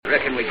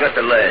we got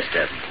the last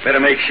of them. Better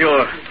make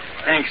sure.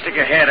 Hank, stick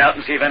your head out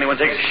and see if anyone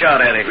takes a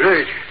shot at him.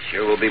 Right.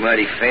 Sure will be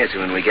mighty fancy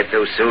when we get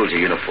those soldier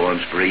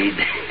uniforms, Breed.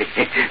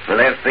 We'll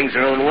have things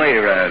our own way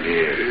around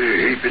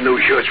here. Ain't been no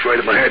shots fired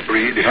at my hat,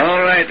 Breed.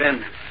 All right,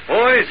 then.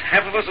 Boys,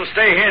 half of us will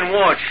stay here and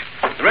watch.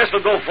 The rest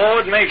will go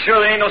forward and make sure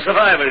there ain't no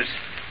survivors.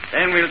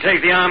 Then we'll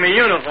take the Army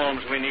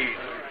uniforms we need.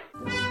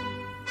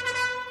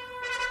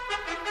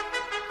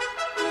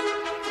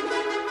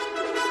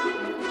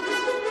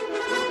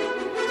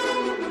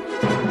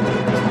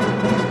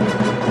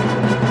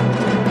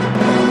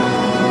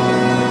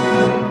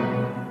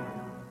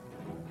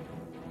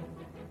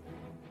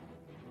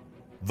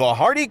 The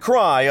hearty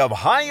cry of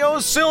Hi-Yo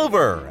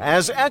Silver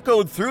has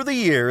echoed through the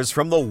years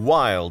from the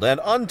wild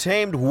and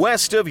untamed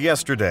West of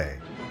yesterday.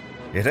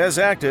 It has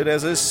acted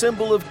as a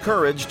symbol of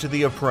courage to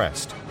the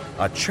oppressed,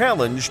 a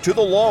challenge to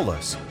the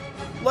lawless.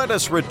 Let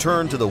us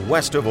return to the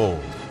West of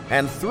old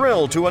and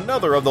thrill to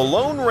another of the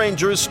Lone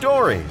Ranger's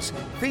stories,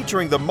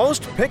 featuring the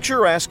most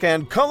picturesque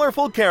and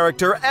colorful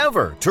character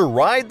ever to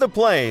ride the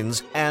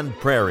plains and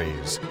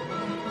prairies.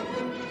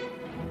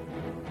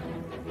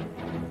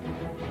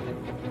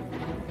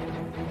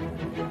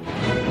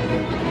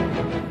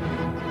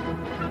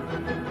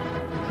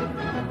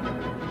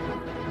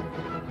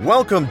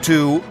 Welcome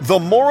to The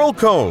Moral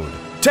Code,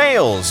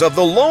 Tales of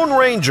the Lone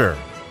Ranger.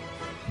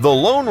 The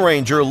Lone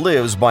Ranger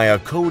lives by a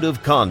code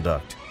of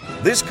conduct.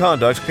 This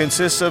conduct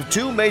consists of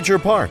two major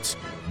parts,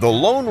 the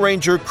Lone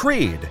Ranger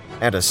Creed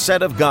and a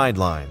set of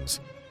guidelines.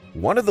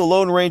 One of the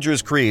Lone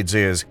Ranger's creeds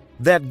is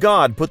that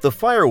God put the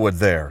firewood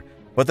there,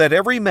 but that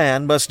every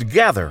man must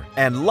gather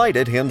and light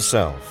it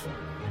himself.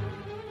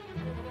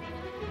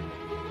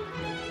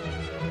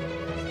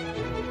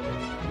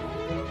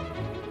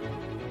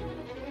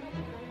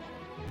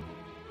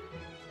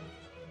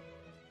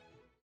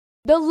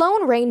 The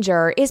Lone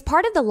Ranger is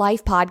part of the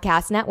Life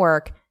Podcast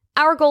Network.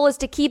 Our goal is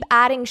to keep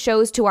adding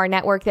shows to our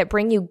network that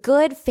bring you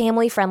good,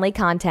 family-friendly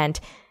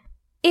content.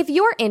 If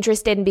you're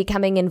interested in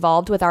becoming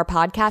involved with our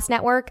podcast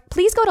network,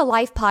 please go to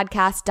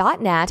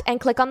lifepodcast.net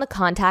and click on the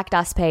Contact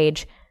Us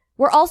page.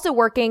 We're also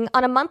working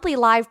on a monthly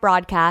live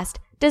broadcast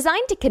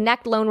designed to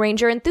connect Lone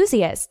Ranger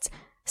enthusiasts.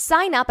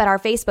 Sign up at our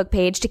Facebook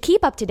page to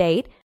keep up to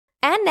date.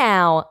 And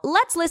now,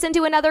 let's listen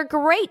to another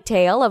great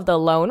tale of the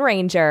Lone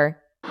Ranger.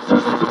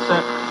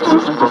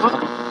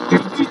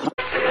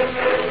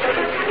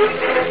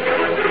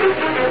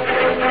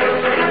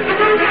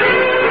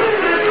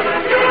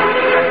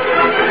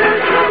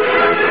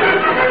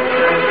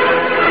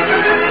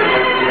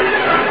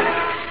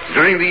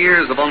 During the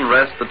years of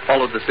unrest that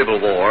followed the Civil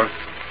War,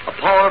 a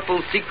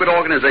powerful secret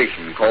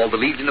organization called the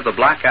Legion of the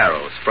Black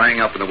Arrow sprang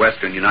up in the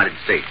western United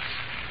States.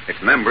 Its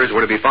members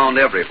were to be found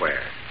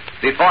everywhere,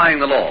 defying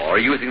the law or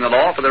using the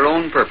law for their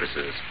own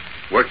purposes,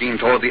 working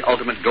toward the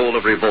ultimate goal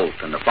of revolt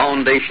and the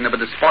foundation of a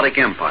despotic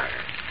empire.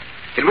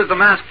 It was the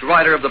masked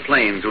rider of the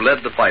plains who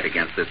led the fight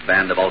against this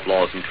band of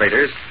outlaws and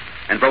traitors,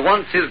 and for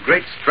once his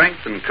great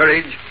strength and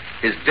courage,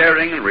 his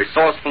daring and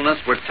resourcefulness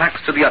were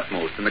taxed to the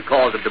utmost in the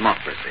cause of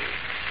democracy.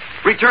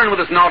 Return with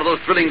us now to those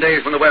thrilling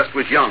days when the West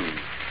was young.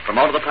 From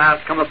out of the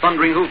past come the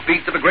thundering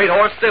hoofbeats of a great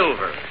horse,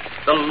 Silver.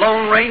 The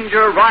Lone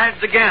Ranger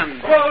rides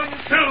again. Run,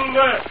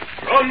 Silver!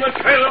 On the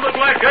trail of the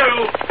Black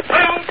Arrow!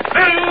 Out,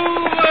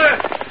 Silver!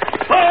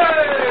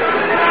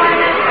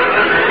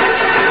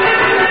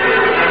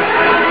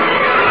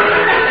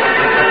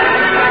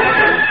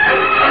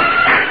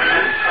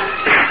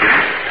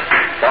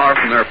 Far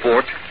from their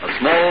fort, a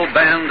small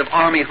band of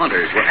army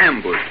hunters were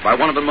ambushed by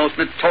one of the most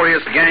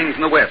notorious gangs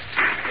in the West,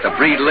 the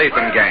Reid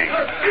Lathen gang.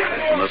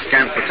 From the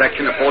scant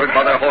protection afforded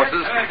by their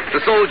horses,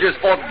 the soldiers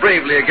fought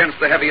bravely against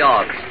the heavy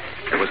odds.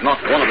 There was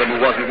not one of them who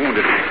wasn't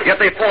wounded,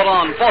 yet they fought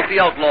the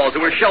outlaws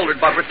who were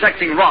sheltered by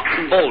protecting rocks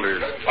and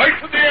boulders. Fight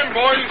to the end,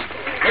 boys.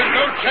 There's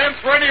no chance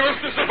for any of us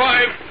to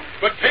survive,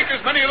 but take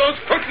as many of those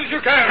crooks as you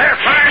can. They're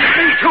firing at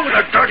me, too,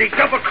 the dirty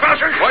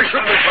double-crossers. Why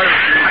shouldn't they fire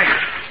at you?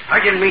 I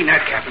didn't mean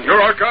that, Captain.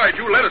 You're our guide.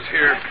 You led us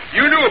here.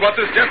 You knew about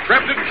this death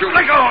trap, didn't you?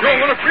 Let go of me.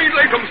 You're one of Reid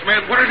Lathen's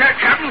men. What is that,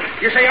 Captain?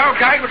 You say our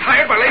guide was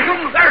hired by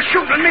Latham? They're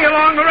shooting me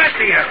along the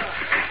rest of you.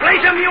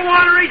 Latham, you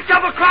ornery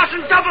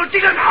double-crossing,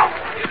 double-dealing. Oh!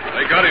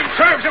 They got him.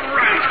 Serves him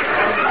right.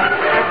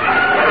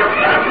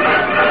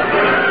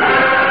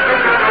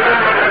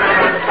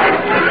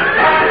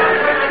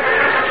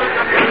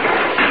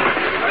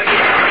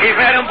 Keep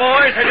at him,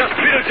 boys. They just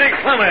beat a Jake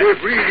Plummer. Good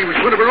Reid, he was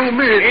one of our own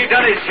men. He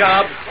done his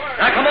job.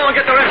 Now, come on,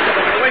 get the rest of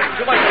them. We're wasting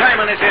too much time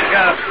on this here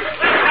job.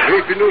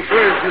 Ain't been no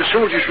fire from the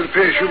soldiers for the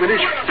past few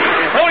minutes.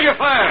 Hold your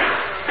fire.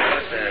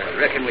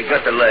 Reckon we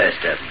got the last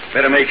of them.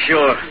 Better make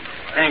sure.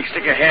 Hank,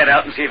 stick your head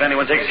out and see if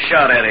anyone takes a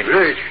shot at him.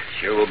 Right.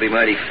 Sure will be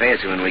mighty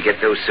fancy when we get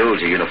those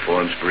soldier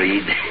uniforms,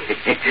 Breed.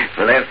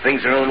 We'll have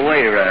things our own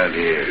way around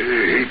here.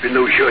 Ain't been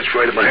no shots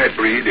fired at my hat,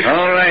 Breed.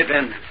 All right,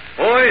 then.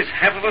 Boys,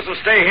 half of us will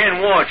stay here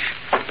and watch.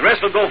 The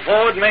rest will go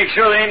forward and make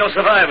sure there ain't no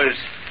survivors.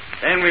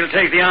 Then we'll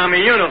take the Army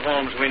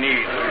uniforms we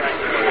need.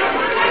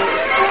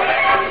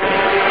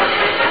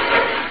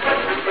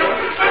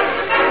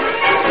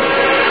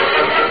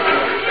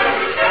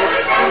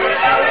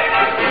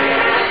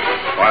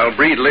 While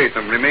Reid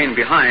Lathen remained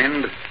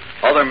behind,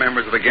 other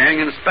members of the gang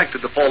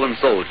inspected the fallen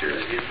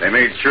soldiers. They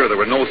made sure there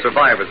were no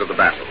survivors of the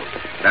battle.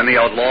 Then the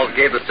outlaws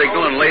gave the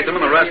signal, and Lathen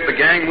and the rest of the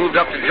gang moved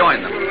up to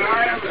join them.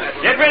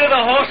 Get rid of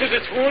the horses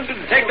that's wounded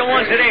and take the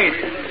ones that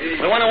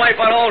ain't. We want to wipe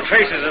out all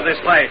traces of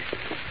this fight.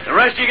 The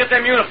rest, you get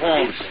them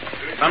uniforms.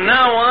 From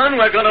now on,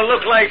 we're going to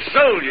look like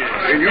soldiers.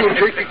 And you'll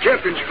take the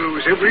captain's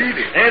clothes, Reid?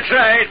 That's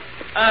right.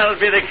 I'll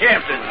be the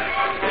captain.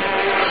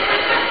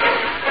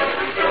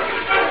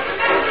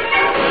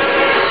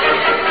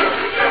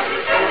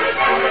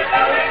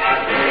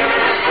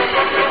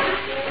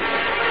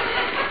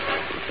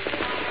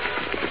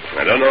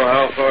 I don't know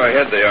how far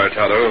ahead they are,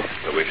 Tonto,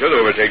 but we should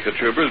overtake the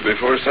troopers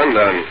before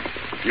sundown.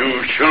 You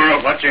sure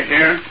of what you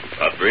hear?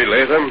 About Reid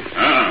Lathen?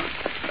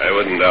 I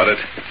wouldn't doubt it.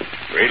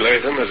 Reid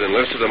Lathen has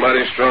enlisted a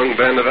mighty strong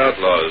band of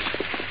outlaws.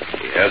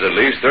 He has at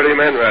least 30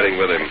 men riding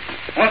with him.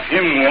 What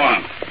him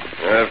want?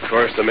 Of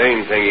course, the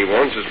main thing he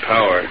wants is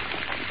power.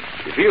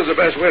 He feels the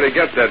best way to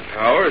get that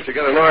power is to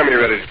get an army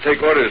ready to take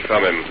orders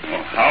from him.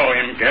 Well, how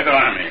him get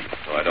army?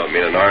 Oh, I don't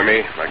mean an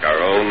army like our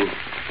own.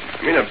 I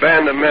mean a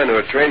band of men who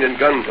are trained in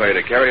gunplay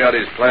to carry out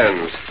his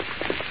plans.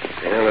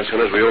 Well, as soon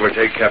as we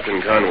overtake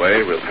Captain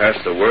Conway, we'll pass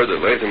the word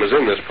that Latham is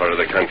in this part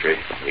of the country.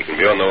 He can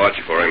be on the watch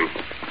for him.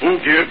 Who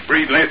give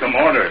Reid Lathen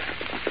order?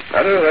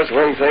 That's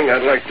one thing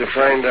I'd like to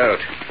find out.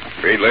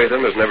 Reid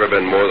Lathen has never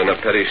been more than a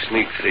petty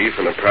sneak thief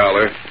and a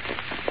prowler.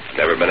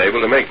 Never been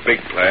able to make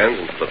big plans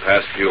until the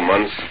past few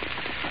months.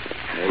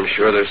 I'm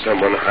sure there's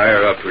someone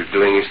higher up who's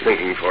doing his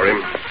thinking for him.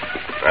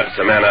 That's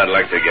the man I'd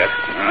like to get.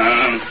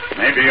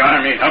 Maybe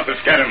Army help us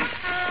get him.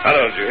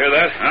 Hello, did you hear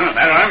that?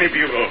 That Army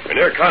bugle. We're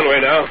near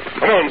Conway now.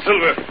 Come on,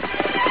 Silver.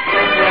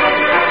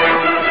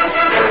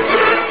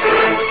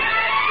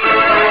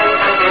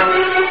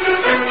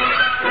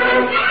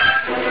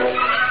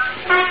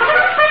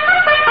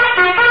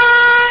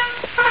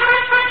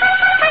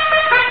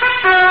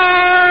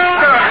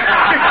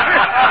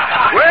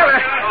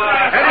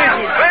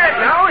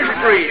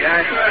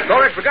 I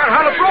thought I forgot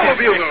how to blow a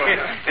bugle.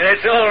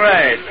 That's all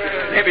right.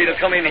 Maybe it'll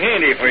come in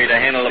handy for you to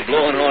handle a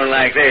blowing horn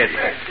like that.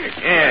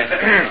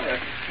 Yeah.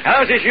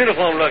 How's this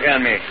uniform look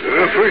on me?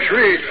 First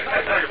rate.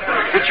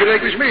 Picture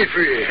like was made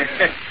for you.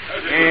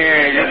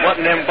 Yeah, you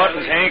button them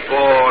buttons, Hank.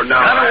 Oh, no.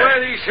 Gotta wear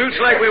these suits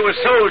like we were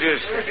soldiers.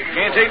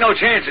 Can't take no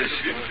chances.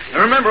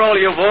 Now remember, all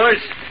you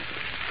boys,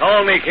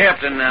 call me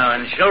Captain now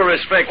and show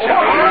respect to me.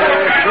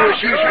 Sure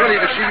seems funny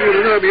to see you in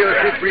an army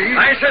outfit, Reid.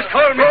 I says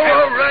call me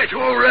Oh, Captain.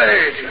 all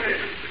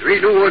right. There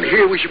ain't no one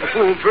here we should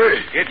perform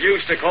first. Get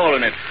used to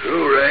calling it.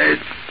 All right,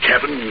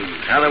 Captain.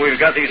 Now that we've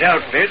got these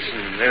outfits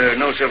and there are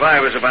no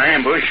survivors of our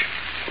ambush,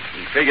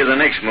 we figure the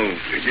next move.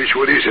 Just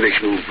what is the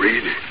next move,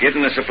 Reid?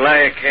 Getting a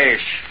supply of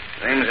cash.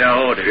 Them's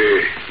our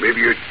orders.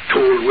 Maybe you're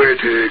told where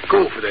to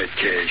go for that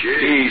cash,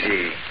 eh?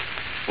 Easy.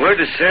 We're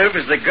to serve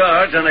as the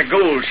guards on a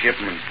gold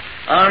shipment.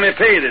 Army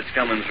pay that's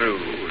coming through.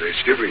 Oh,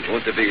 that's different.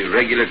 Won't there be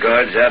regular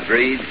guards out,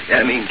 Reid? I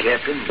mean,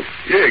 Captain?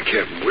 Yeah,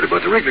 Captain. What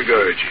about the regular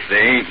guards?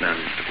 There ain't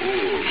none.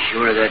 Oh.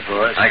 Sure of that,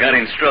 boss? I got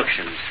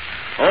instructions.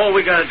 All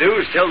we gotta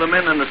do is tell the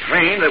men on the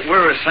train that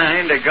we're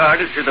assigned to guard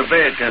it through the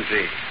bad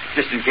country,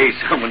 just in case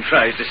someone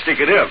tries to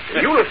stick it up.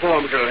 The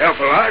uniforms will help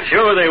a lot.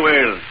 Sure they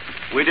will.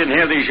 If we didn't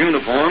have these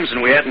uniforms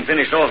and we hadn't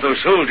finished off those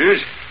soldiers,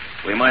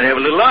 we might have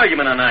a little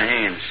argument on our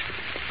hands.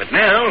 But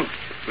now,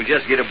 we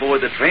just get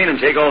aboard the train and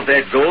take off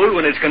that gold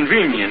when it's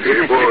convenient.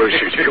 Hey, boss,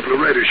 there's a couple of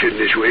riders heading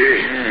this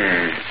way.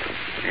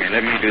 Yeah,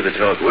 let me do the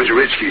talking. What's a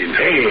redskin?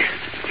 Hey,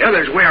 the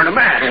other's wearing a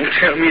mask. Don't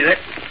tell me that.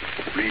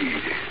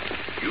 Reid,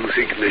 you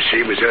thinking the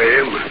same as I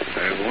am?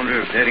 I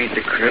wonder if that ain't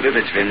the critter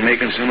that's been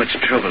making so much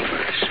trouble for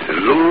us.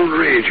 The Lone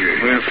Ranger.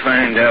 We'll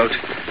find out.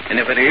 And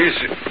if it is...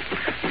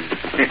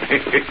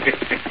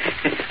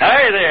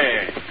 Hi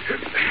there.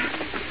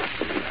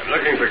 I'm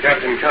looking for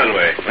Captain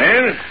Conway.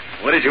 Well,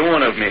 what did you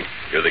want of me?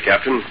 You're the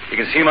captain? You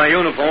can see my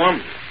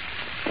uniform.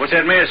 What's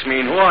that mask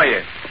mean? Who are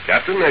you?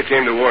 Captain, I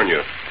came to warn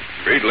you.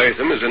 Reid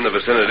Lathen is in the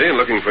vicinity and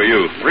looking for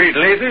you. Reid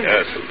Lathen?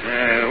 Yes.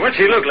 What's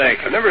he look like?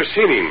 I've never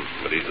seen him,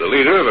 but he's the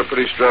leader of a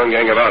pretty strong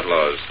gang of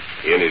outlaws.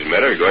 He and his men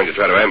are going to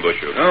try to ambush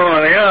you.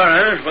 Oh, they are,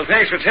 huh? Well,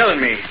 thanks for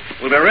telling me.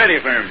 We'll be ready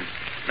for him.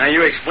 Now,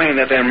 you explain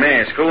that there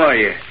mask. Who are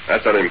you?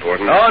 That's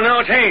unimportant. Oh, no,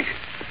 it ain't.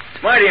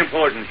 It's mighty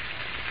important.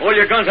 Hold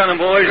your guns on them,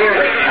 boys.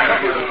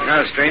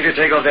 Now, stranger,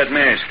 take off that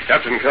mask.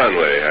 Captain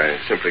Conway, I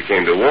simply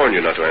came to warn you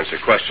not to answer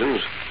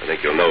questions. I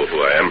think you'll know who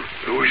I am.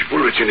 Those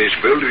bullets in his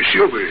belt are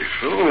silver.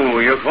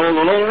 Oh, you're called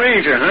the Lone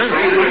Ranger, huh?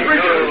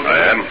 I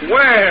am.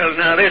 Well,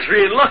 now, that's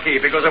real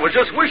lucky, because I was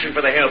just wishing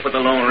for the help of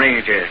the Lone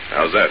Ranger.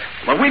 How's that?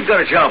 Well, we've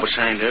got a job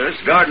assigned to us,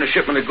 guarding a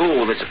shipment of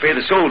gold that's to pay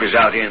the soldiers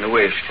out here in the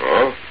West.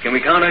 Oh? Can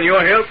we count on your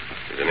help?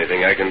 If there's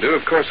anything I can do,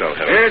 of course I'll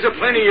help. There's a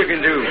plenty you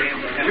can do.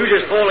 You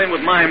just fall in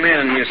with my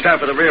men and you start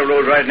for the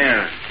railroad right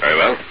now. Very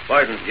well.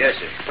 Barton. Yes,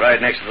 sir. Right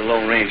next to the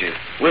Lone Ranger.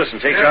 Wilson,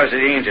 take charge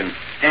of the engine.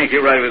 Hank, you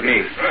ride with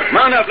me.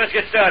 Mount up. Let's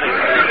get started.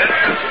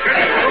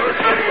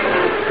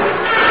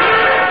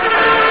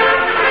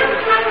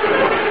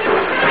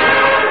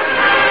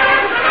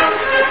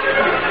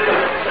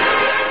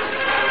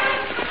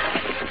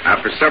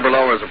 After several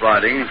hours of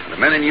riding, the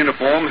men in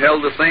uniform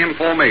held the same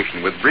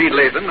formation with Reid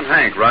Lathen and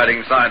Hank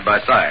riding side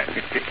by side.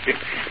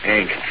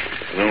 Hank,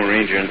 the Lone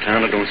Ranger and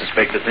Tonto don't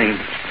suspect a thing.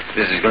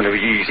 This is going to be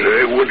easy.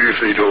 I wonder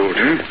if they don't.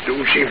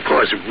 Don't seem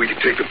possible we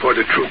could take the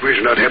part of troopers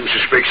and not have them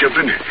suspect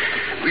something.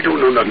 We don't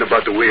know nothing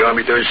about the way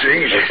Army does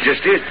things. That's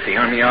just it. The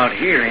Army out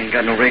here ain't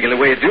got no regular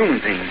way of doing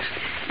things.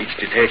 Each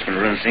detachment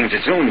runs things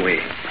its own way.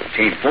 It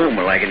ain't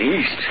formal like in the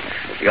East.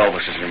 The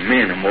officers and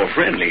men are more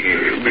friendly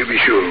here. Maybe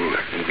so.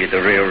 We'll be at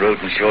the railroad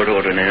in short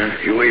order now.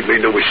 You ain't made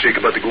no mistake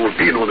about the gold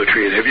being on the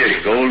train, have you?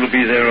 Gold will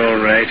be there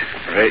all right.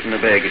 Right in the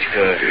baggage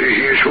car.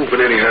 Here's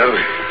hoping anyhow.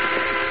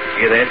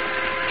 Hear that?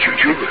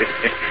 Choo-choo.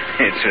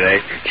 That's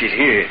right. She's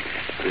here.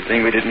 Good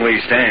thing we didn't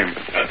waste time.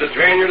 Got the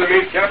train you're to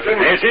meet, Captain?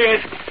 That's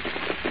it.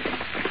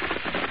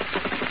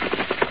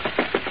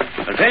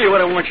 I'll tell you what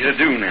I want you to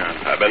do now.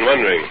 I've been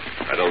wondering.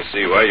 I don't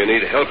see why you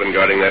need help in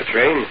guarding that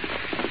train.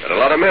 Got a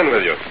lot of men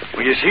with you.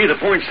 Well, you see, the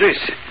point's this.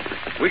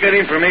 We got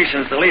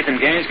information that the Lathen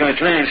gang's going to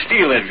try and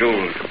steal that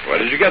gold. Where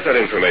did you get that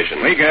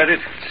information? We got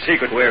it. It's a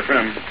secret where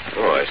from.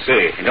 Oh, I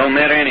see. It don't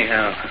matter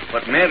anyhow.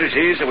 What matters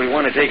is that we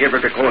want to take every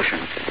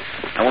precaution.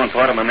 I want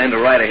part of my men to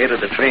ride ahead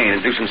of the train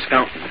and do some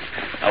scouting.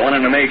 I want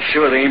them to make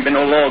sure there ain't been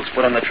no logs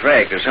put on the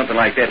track or something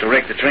like that to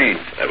wreck the train.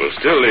 That will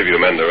still leave you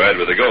men to ride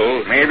with the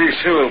gold. Maybe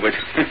so, but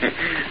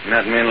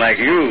not men like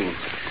you.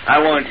 I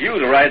want you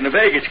to ride in the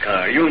baggage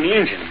car, you and the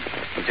engine.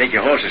 And take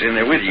your horses in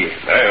there with you.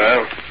 Very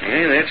well.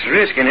 Yeah, that's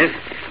risking it.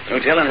 No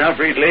telling how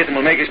Reid Lathen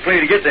will make his play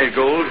to get that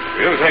gold.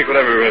 We'll take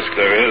whatever risk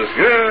there is.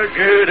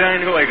 Good. I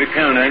know I could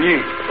count on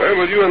you. Where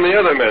will you and the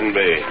other men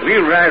be?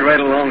 We'll ride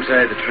right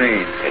alongside the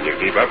train. Can you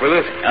keep up with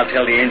it? I'll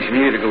tell the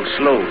engineer to go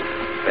slow.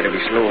 Better be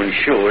slow and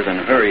sure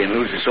than hurry and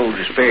lose the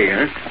soldier's pay,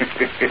 huh?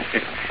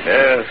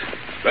 Yes.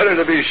 Better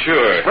to be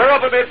sure. Spur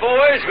up a bit,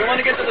 boys. We want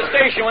to get to the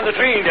station when the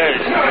train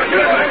does.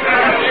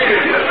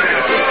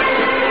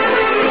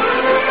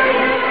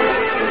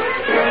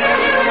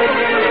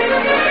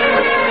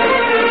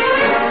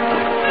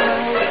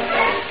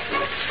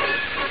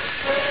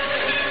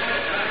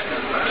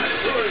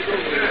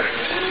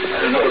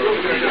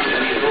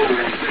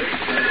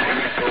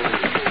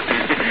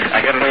 I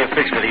got an old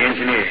fix for the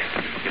engineer.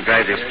 You can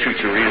drive this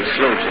choo-choo real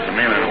slow so the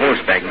man on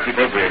horseback can keep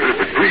up with it.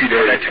 But Reid,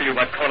 I tell you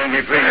what, calling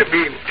me brain. I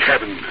mean,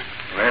 Captain.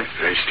 What?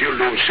 I still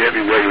don't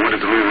savvy why you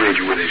wanted the Lone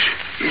Ranger with us.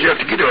 He's out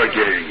to get our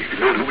gang. If you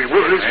know who he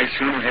was. I'd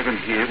soon have him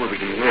here where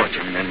we can watch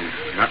him and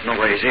not know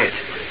where he's at.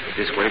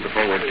 This way,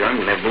 before we're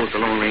done, we'll have both the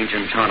Lone Ranger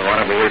and Tonto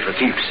out of our way for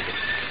keeps.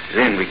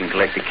 Then we can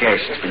collect the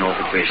cash that's been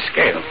offered for his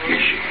scale.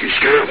 His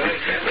scale?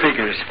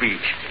 Figure of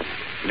speech.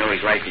 You know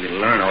he's likely to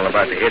learn all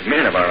about the head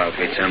men of our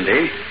outfit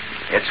someday.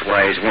 That's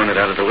why he's wanted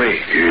out of the way.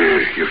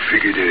 Yeah, you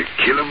figure to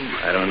kill him?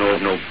 I don't know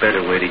of no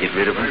better way to get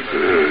rid of him.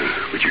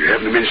 But you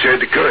have him inside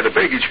the car, the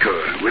baggage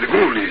car, where the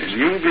gold is.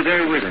 You'll be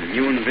there with him.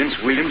 You and Vince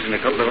Williams and a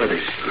couple of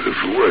others.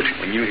 For what?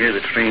 When you hear the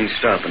train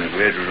stopping at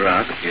Red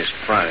Rock, just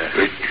fire.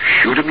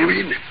 Shoot him, you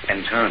mean?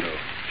 And Tonto.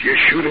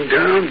 Just shoot him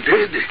down,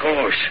 dead? Of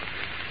course.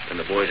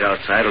 And the boys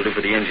outside will do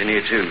for the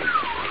engineer, too.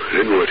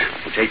 Then what?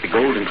 We'll take the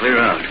gold and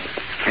clear out.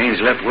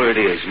 Train's left where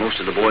it is. Most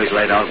of the boys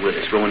light out with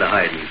us, going to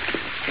hiding.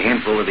 A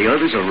handful of the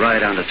others will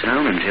ride on to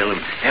town and tell them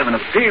having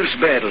a fierce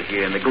battle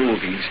here and the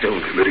gold being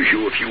stolen. Better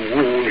show a few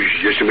wounds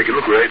just to make it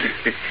look right.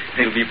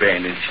 They'll be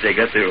bandaged. They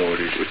got their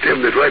orders. But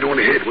them that ride on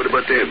ahead, what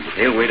about them?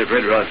 They'll wait at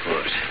Red Rock for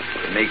us.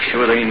 And make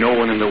sure there ain't no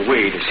one in the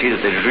way to see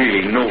that there's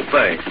really no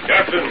fight.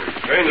 Captain,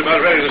 train's about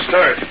ready to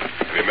start.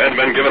 Have your men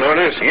been given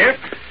orders? Yep.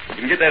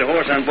 You can get that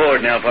horse on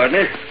board now,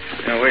 partner.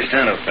 Now, where's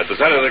Tonto? At the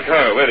side of the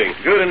car, waiting.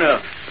 Good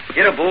enough.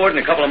 Get aboard, and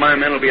a couple of my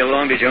men will be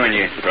along to join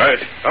you. Right.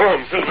 Come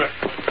on, Silver.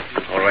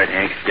 All right,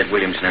 Hank. Get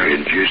Williams now.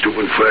 And just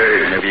open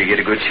fire. Whenever you get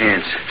a good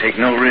chance. Take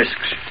no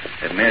risks.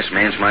 That masked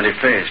man's mighty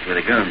fast with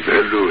a gun.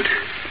 That'll do it.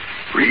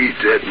 Reid,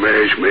 that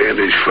masked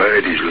man has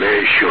fired his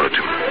last shot.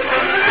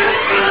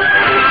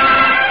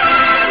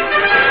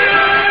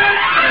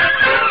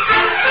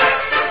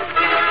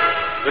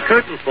 The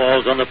curtain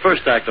falls on the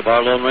first act of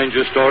our Lone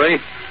Ranger story.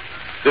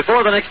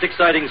 Before the next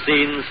exciting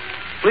scenes,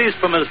 please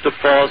permit us to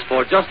pause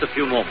for just a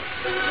few moments.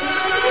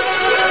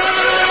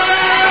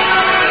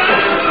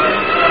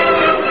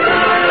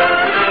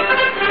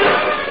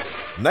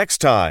 Next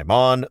time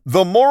on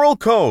The Moral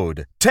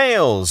Code,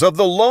 Tales of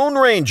the Lone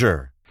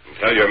Ranger.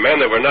 Tell your men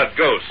that we're not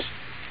ghosts.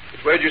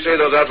 Which way did you say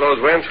those outlaws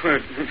went?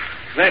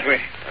 That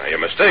way. You're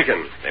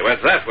mistaken. They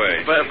went that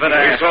way. But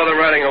We saw them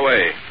riding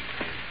away.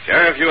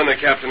 Sheriff, you and the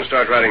captain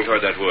start riding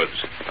toward that woods.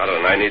 Tonto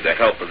and I need the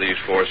help of these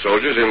 4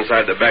 soldiers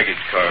inside the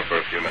baggage car for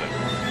a few minutes.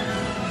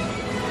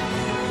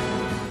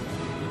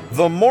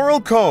 The Moral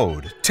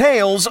Code,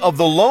 Tales of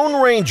the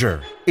Lone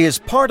Ranger, is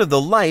part of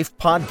the Life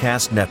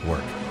Podcast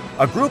Network,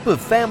 a group of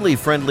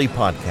family-friendly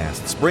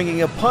podcasts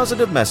bringing a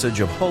positive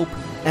message of hope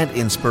and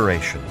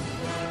inspiration.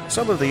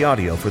 Some of the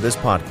audio for this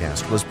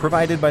podcast was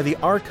provided by the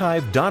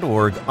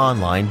archive.org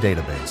online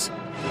database.